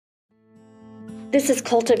This is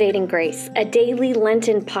Cultivating Grace, a daily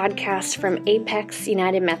Lenten podcast from Apex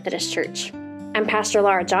United Methodist Church. I'm Pastor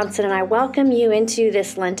Laura Johnson, and I welcome you into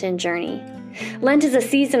this Lenten journey. Lent is a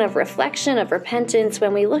season of reflection, of repentance,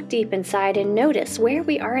 when we look deep inside and notice where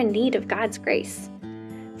we are in need of God's grace.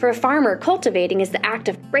 For a farmer, cultivating is the act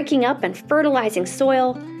of breaking up and fertilizing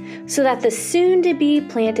soil so that the soon-to-be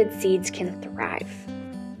planted seeds can thrive.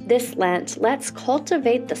 This Lent, let's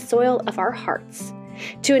cultivate the soil of our hearts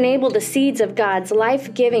to enable the seeds of God's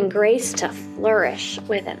life-giving grace to flourish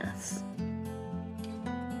within us.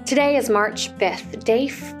 Today is March 5th, day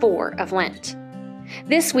 4 of Lent.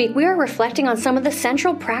 This week, we are reflecting on some of the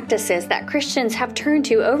central practices that Christians have turned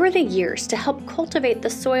to over the years to help cultivate the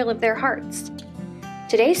soil of their hearts.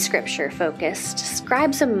 Today's scripture focus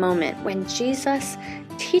describes a moment when Jesus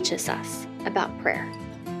teaches us about prayer.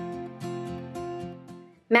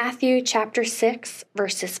 Matthew chapter 6,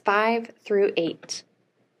 verses 5 through 8.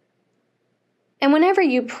 And whenever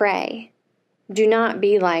you pray, do not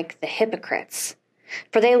be like the hypocrites,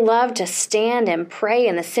 for they love to stand and pray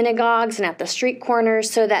in the synagogues and at the street corners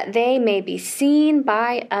so that they may be seen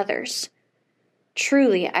by others.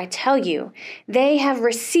 Truly, I tell you, they have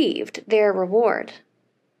received their reward.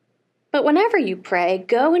 But whenever you pray,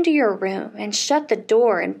 go into your room and shut the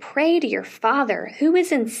door and pray to your Father who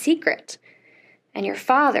is in secret, and your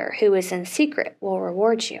Father who is in secret will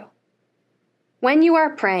reward you. When you are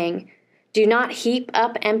praying, do not heap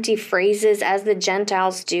up empty phrases as the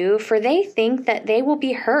Gentiles do, for they think that they will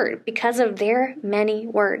be heard because of their many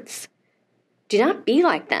words. Do not be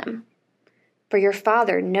like them, for your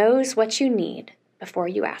Father knows what you need before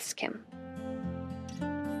you ask Him.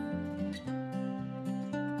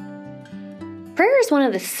 Prayer is one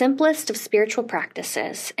of the simplest of spiritual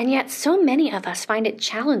practices, and yet so many of us find it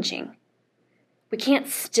challenging. We can't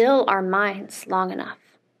still our minds long enough.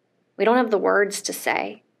 We don't have the words to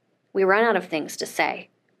say. We run out of things to say.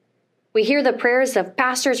 We hear the prayers of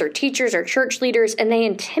pastors or teachers or church leaders, and they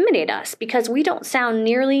intimidate us because we don't sound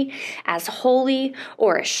nearly as holy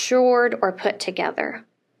or assured or put together.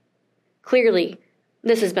 Clearly,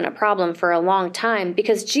 this has been a problem for a long time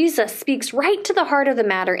because Jesus speaks right to the heart of the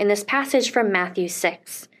matter in this passage from Matthew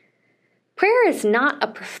 6. Prayer is not a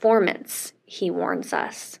performance, he warns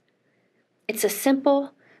us. It's a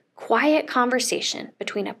simple, quiet conversation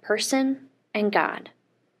between a person and God.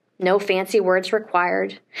 No fancy words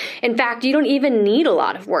required. In fact, you don't even need a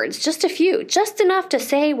lot of words, just a few, just enough to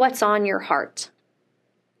say what's on your heart.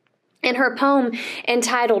 In her poem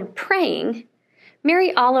entitled Praying,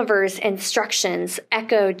 Mary Oliver's instructions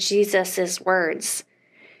echo Jesus' words.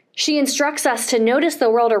 She instructs us to notice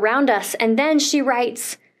the world around us, and then she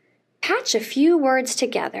writes, "Patch a few words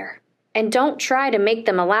together, and don't try to make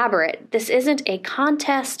them elaborate. This isn't a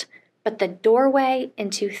contest, but the doorway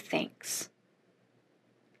into thanks."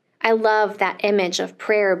 I love that image of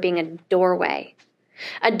prayer being a doorway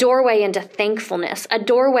into thankfulness, a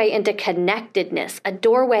doorway into connectedness, a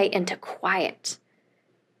doorway into quiet.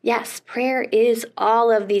 Yes, prayer is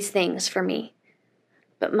all of these things for me.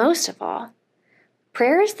 But most of all,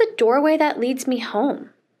 prayer is the doorway that leads me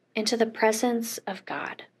home into the presence of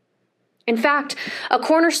God. In fact, a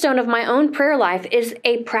cornerstone of my own prayer life is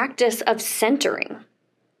a practice of centering.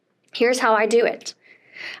 Here's how I do it.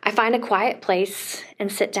 I find a quiet place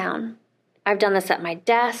and sit down. I've done this at my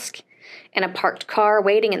desk, in a parked car,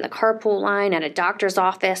 waiting in the carpool line, at a doctor's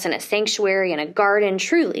office, in a sanctuary, in a garden,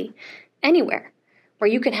 truly, anywhere where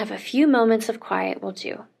you can have a few moments of quiet will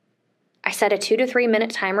do. I set a 2 to 3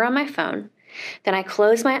 minute timer on my phone, then I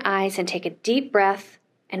close my eyes and take a deep breath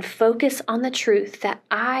and focus on the truth that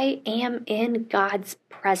I am in God's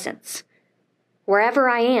presence. Wherever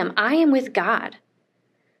I am with God.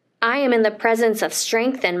 I am in the presence of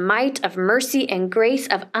strength and might, of mercy and grace,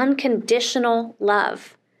 of unconditional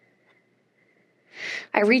love.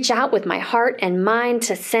 I reach out with my heart and mind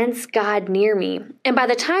to sense God near me, and by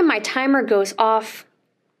the time my timer goes off,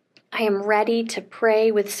 I am ready to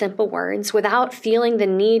pray with simple words without feeling the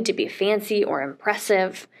need to be fancy or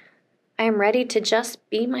impressive. I am ready to just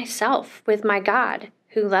be myself with my God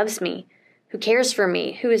who loves me, who cares for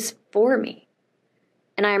me, who is for me.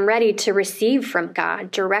 And I am ready to receive from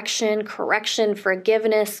God direction, correction,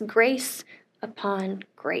 forgiveness, grace upon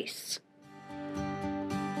grace.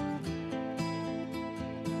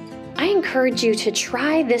 I encourage you to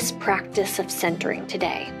try this practice of centering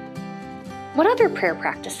today. What other prayer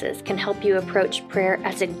practices can help you approach prayer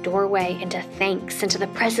as a doorway into thanks, into the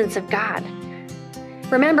presence of God?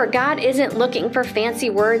 Remember, God isn't looking for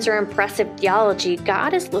fancy words or impressive theology.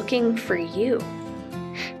 God is looking for you.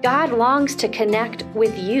 God longs to connect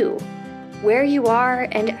with you, where you are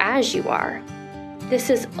and as you are. This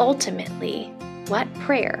is ultimately what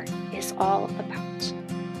prayer is all about.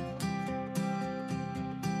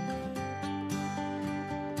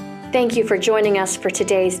 Thank you for joining us for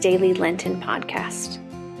today's Daily Lenten podcast.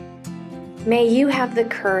 May you have the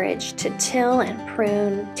courage to till and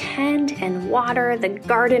prune, tend and water the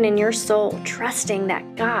garden in your soul, trusting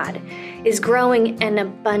that God is growing an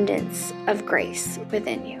abundance of grace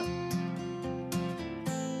within you.